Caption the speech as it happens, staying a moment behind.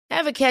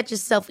Ever catch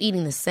yourself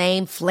eating the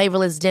same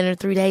flavorless dinner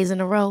 3 days in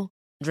a row?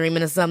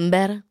 Dreaming of something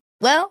better?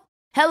 Well,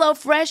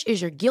 HelloFresh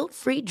is your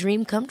guilt-free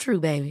dream come true,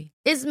 baby.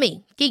 It's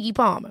me, Keke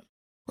Palmer.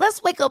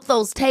 Let's wake up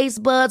those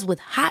taste buds with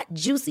hot,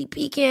 juicy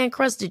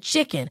pecan-crusted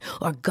chicken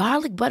or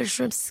garlic butter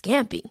shrimp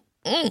scampi.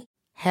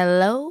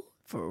 Hello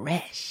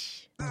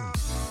Fresh.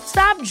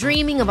 Stop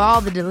dreaming of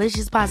all the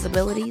delicious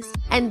possibilities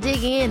and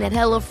dig in at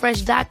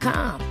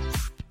HelloFresh.com.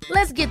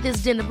 Let's get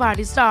this dinner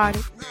party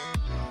started.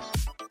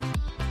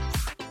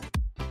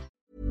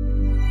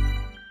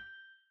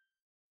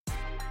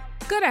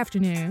 Good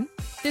afternoon.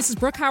 This is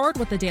Brooke Howard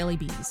with The Daily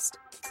Beast.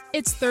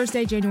 It's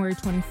Thursday, January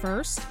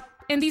 21st,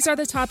 and these are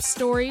the top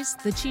stories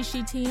the Cheat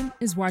Sheet team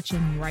is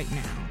watching right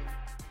now.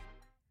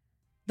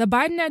 The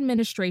Biden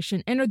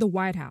administration entered the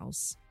White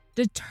House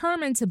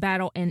determined to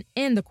battle and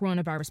end the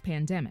coronavirus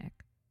pandemic.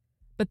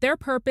 But their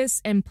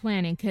purpose and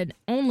planning could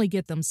only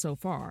get them so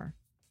far.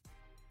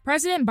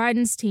 President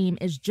Biden's team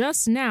is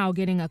just now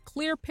getting a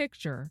clear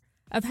picture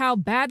of how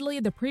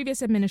badly the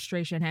previous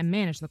administration had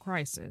managed the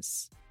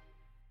crisis.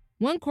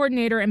 One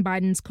coordinator in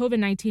Biden's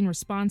COVID-19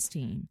 response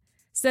team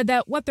said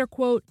that what they're,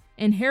 quote,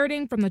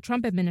 inheriting from the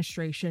Trump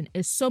administration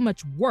is so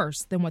much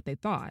worse than what they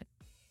thought.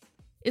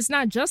 It's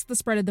not just the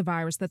spread of the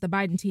virus that the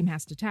Biden team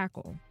has to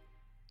tackle.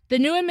 The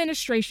new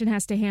administration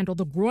has to handle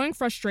the growing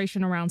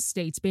frustration around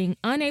states being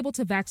unable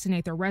to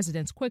vaccinate their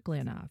residents quickly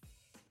enough.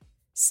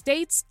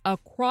 States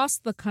across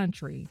the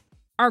country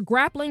are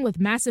grappling with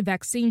massive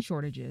vaccine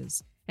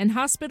shortages, and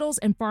hospitals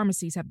and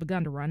pharmacies have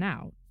begun to run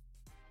out.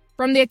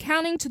 From the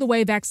accounting to the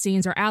way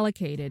vaccines are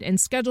allocated and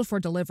scheduled for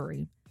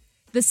delivery,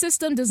 the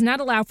system does not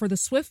allow for the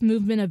swift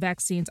movement of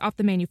vaccines off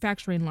the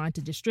manufacturing line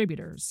to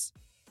distributors.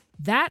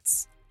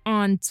 That's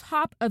on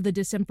top of the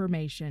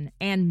disinformation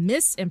and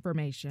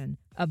misinformation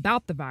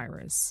about the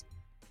virus.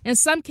 In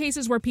some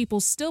cases where people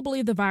still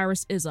believe the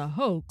virus is a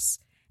hoax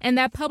and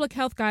that public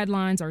health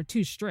guidelines are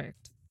too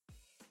strict.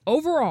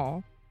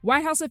 Overall,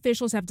 White House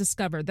officials have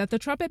discovered that the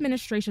Trump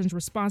administration's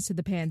response to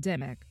the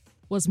pandemic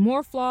was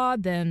more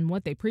flawed than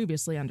what they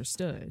previously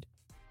understood.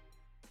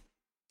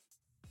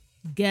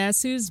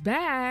 Guess who's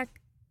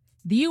back?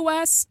 The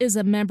U.S. is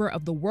a member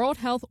of the World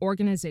Health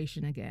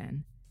Organization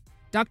again.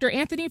 Dr.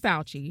 Anthony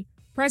Fauci,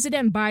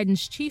 President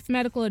Biden's chief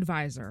medical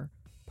advisor,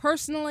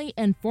 personally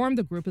informed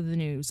the group of the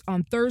news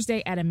on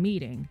Thursday at a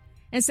meeting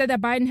and said that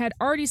Biden had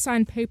already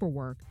signed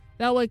paperwork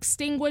that will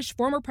extinguish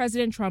former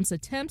President Trump's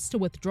attempts to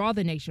withdraw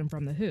the nation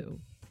from the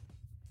WHO.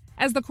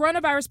 As the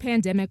coronavirus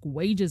pandemic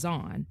wages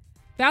on,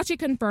 Fauci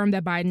confirmed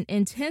that Biden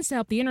intends to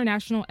help the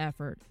international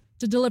effort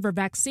to deliver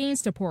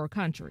vaccines to poorer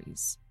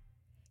countries.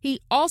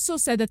 He also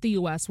said that the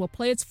U.S. will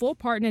play its full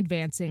part in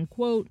advancing,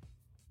 quote,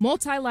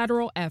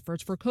 multilateral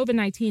efforts for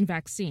COVID-19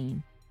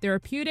 vaccine,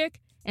 therapeutic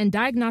and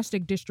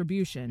diagnostic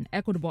distribution,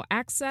 equitable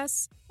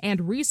access,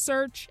 and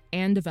research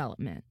and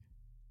development.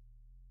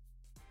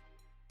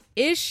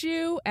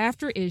 Issue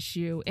after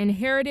issue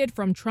inherited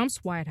from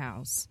Trump's White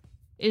House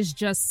is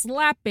just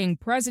slapping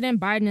President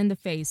Biden in the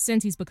face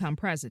since he's become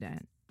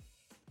president.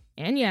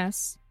 And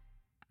yes,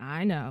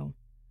 I know,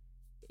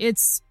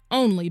 it's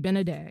only been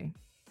a day.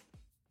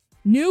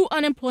 New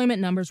unemployment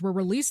numbers were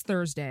released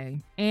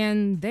Thursday,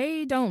 and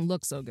they don't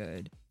look so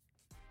good.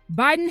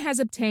 Biden has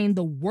obtained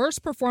the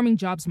worst performing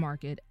jobs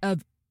market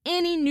of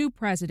any new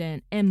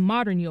president in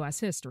modern U.S.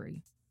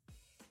 history.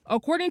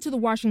 According to the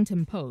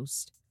Washington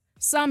Post,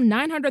 some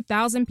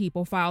 900,000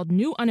 people filed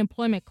new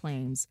unemployment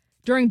claims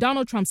during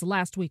Donald Trump's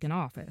last week in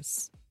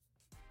office.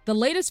 The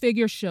latest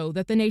figures show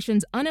that the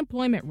nation's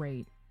unemployment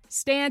rate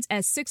stands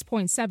at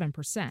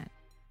 6.7%.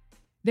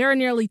 There are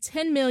nearly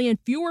 10 million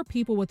fewer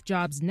people with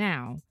jobs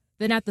now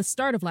than at the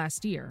start of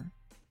last year.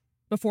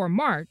 Before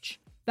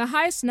March, the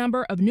highest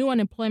number of new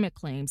unemployment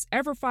claims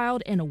ever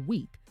filed in a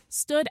week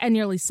stood at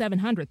nearly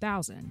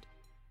 700,000.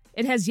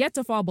 It has yet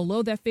to fall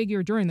below that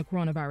figure during the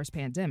coronavirus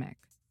pandemic.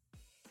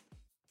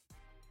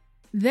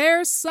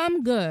 There's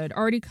some good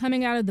already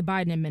coming out of the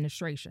Biden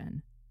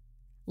administration.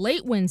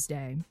 Late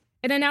Wednesday,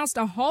 it announced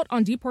a halt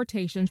on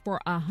deportations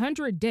for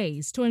 100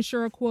 days to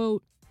ensure a,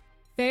 quote,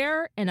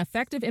 fair and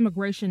effective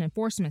immigration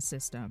enforcement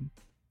system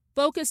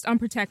focused on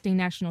protecting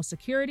national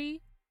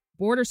security,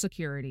 border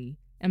security,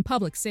 and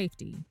public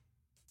safety.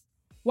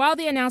 While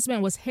the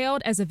announcement was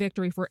hailed as a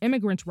victory for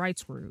immigrant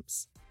rights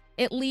groups,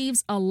 it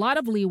leaves a lot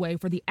of leeway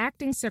for the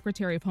acting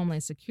Secretary of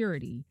Homeland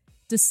Security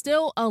to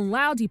still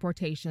allow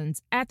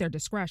deportations at their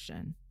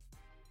discretion.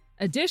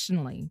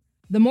 Additionally,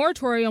 the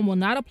moratorium will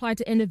not apply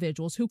to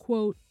individuals who,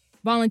 quote,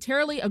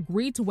 voluntarily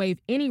agreed to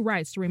waive any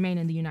rights to remain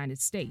in the United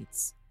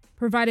States,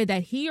 provided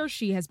that he or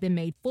she has been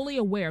made fully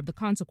aware of the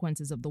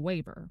consequences of the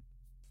waiver.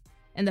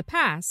 In the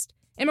past,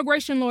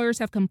 immigration lawyers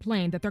have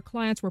complained that their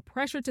clients were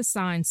pressured to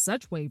sign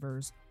such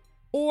waivers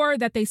or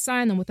that they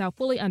signed them without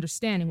fully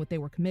understanding what they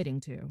were committing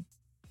to.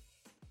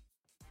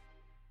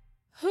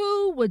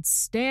 Who would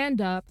stand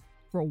up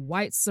for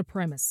white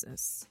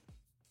supremacists?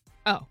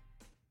 Oh,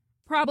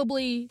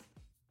 probably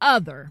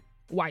other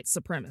white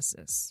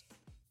supremacists.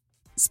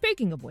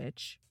 Speaking of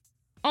which,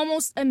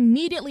 almost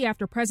immediately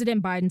after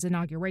President Biden's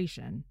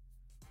inauguration,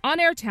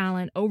 on-air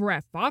talent over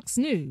at Fox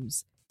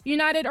News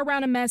united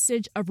around a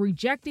message of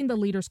rejecting the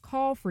leader's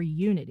call for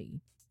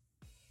unity.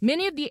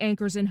 Many of the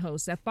anchors and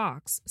hosts at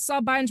Fox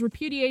saw Biden's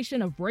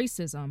repudiation of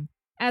racism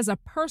as a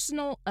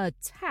personal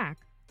attack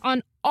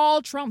on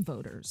all Trump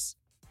voters.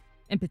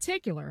 In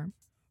particular,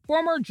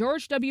 former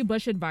George W.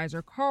 Bush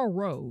advisor Karl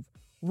Rove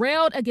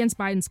railed against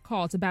Biden's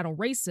call to battle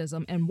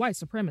racism and white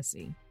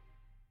supremacy.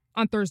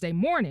 On Thursday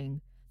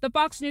morning, the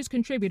Fox News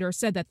contributor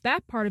said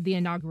that part of the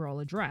inaugural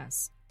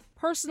address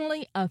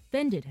personally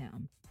offended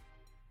him.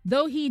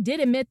 Though he did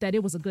admit that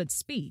it was a good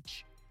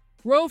speech,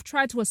 Rove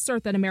tried to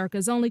assert that America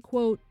is only,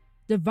 quote,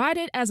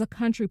 divided as a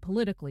country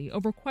politically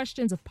over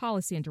questions of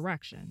policy and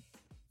direction.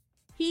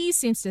 He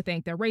seems to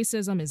think that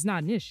racism is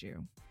not an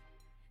issue.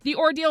 The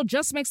ordeal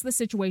just makes the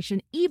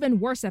situation even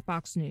worse at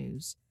Fox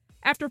News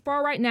after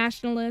far-right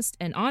nationalist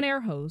and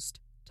on-air host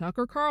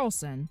Tucker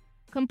Carlson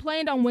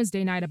complained on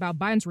Wednesday night about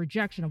Biden's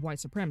rejection of white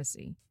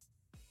supremacy.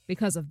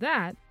 Because of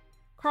that,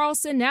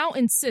 Carlson now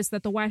insists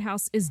that the White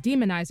House is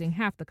demonizing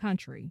half the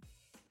country.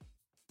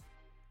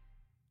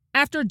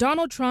 After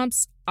Donald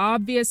Trump's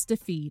obvious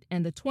defeat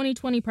in the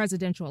 2020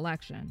 presidential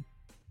election,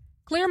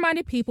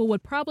 clear-minded people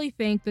would probably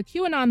think the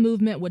QAnon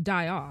movement would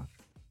die off,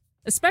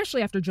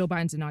 especially after Joe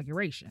Biden's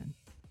inauguration.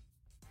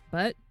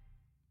 But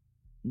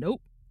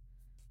nope.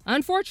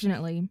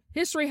 Unfortunately,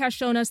 history has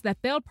shown us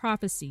that failed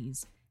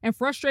prophecies and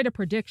frustrated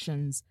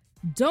predictions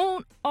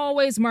don't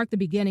always mark the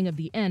beginning of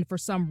the end for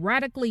some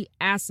radically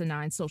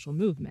asinine social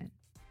movement.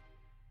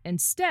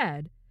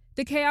 Instead,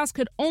 the chaos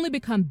could only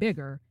become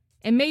bigger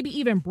and maybe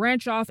even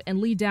branch off and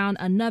lead down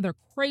another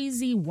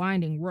crazy,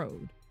 winding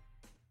road.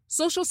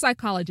 Social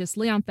psychologist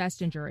Leon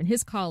Festinger and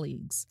his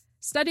colleagues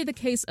study the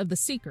case of the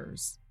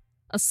Seekers,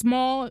 a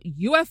small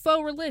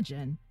UFO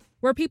religion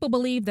where people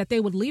believed that they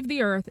would leave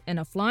the Earth in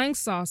a flying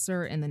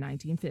saucer in the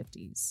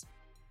 1950s.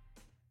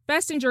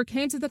 Festinger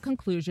came to the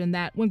conclusion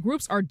that when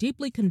groups are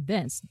deeply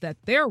convinced that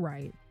they're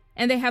right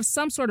and they have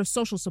some sort of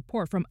social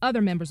support from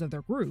other members of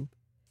their group,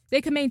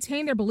 they can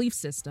maintain their belief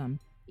system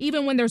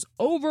even when there's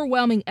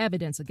overwhelming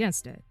evidence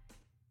against it.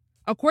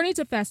 According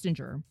to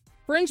Festinger,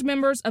 fringe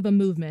members of a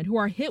movement who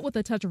are hit with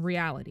a touch of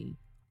reality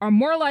are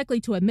more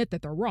likely to admit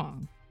that they're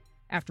wrong.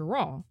 After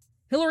all,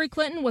 Hillary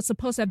Clinton was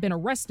supposed to have been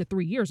arrested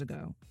 3 years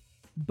ago,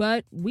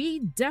 but we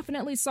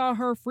definitely saw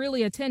her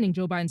freely attending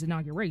Joe Biden's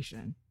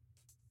inauguration.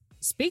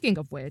 Speaking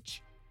of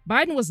which,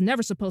 Biden was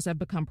never supposed to have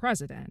become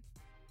president.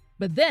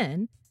 But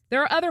then,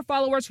 there are other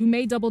followers who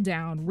may double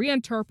down,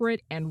 reinterpret,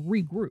 and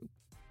regroup.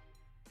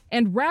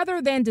 And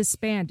rather than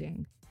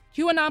disbanding,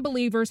 QAnon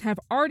believers have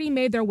already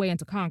made their way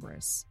into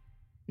Congress.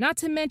 Not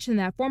to mention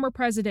that former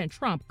President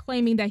Trump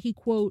claiming that he,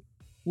 quote,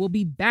 will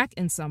be back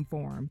in some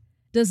form,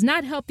 does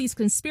not help these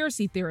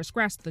conspiracy theorists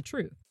grasp the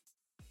truth.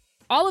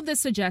 All of this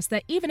suggests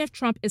that even if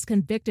Trump is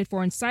convicted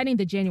for inciting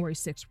the January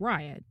 6th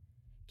riot,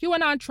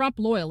 QAnon Trump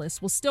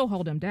loyalists will still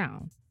hold him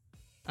down.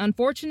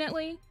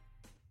 Unfortunately,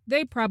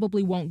 they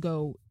probably won't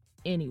go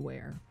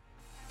anywhere.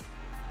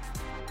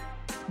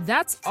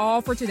 That's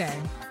all for today.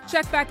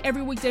 Check back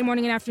every weekday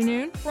morning and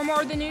afternoon for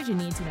more of the news you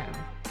need to know.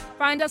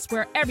 Find us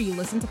wherever you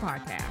listen to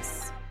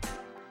podcasts.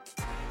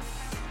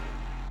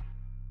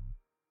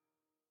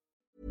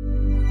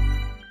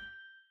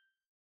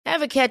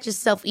 Ever catch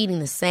yourself eating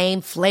the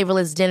same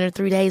flavorless dinner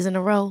 3 days in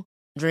a row?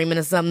 Dreaming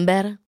of something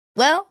better?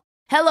 Well,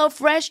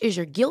 HelloFresh is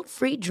your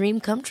guilt-free dream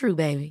come true,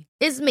 baby.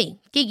 It's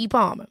me, Keke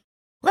Palmer.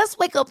 Let's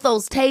wake up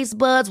those taste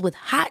buds with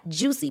hot,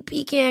 juicy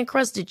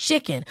pecan-crusted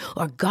chicken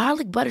or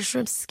garlic butter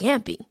shrimp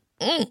scampi.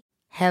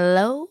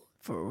 Hello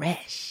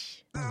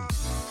Fresh.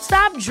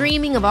 Stop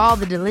dreaming of all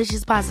the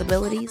delicious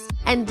possibilities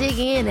and dig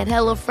in at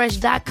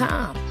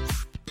HelloFresh.com.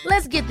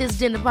 Let's get this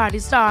dinner party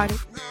started.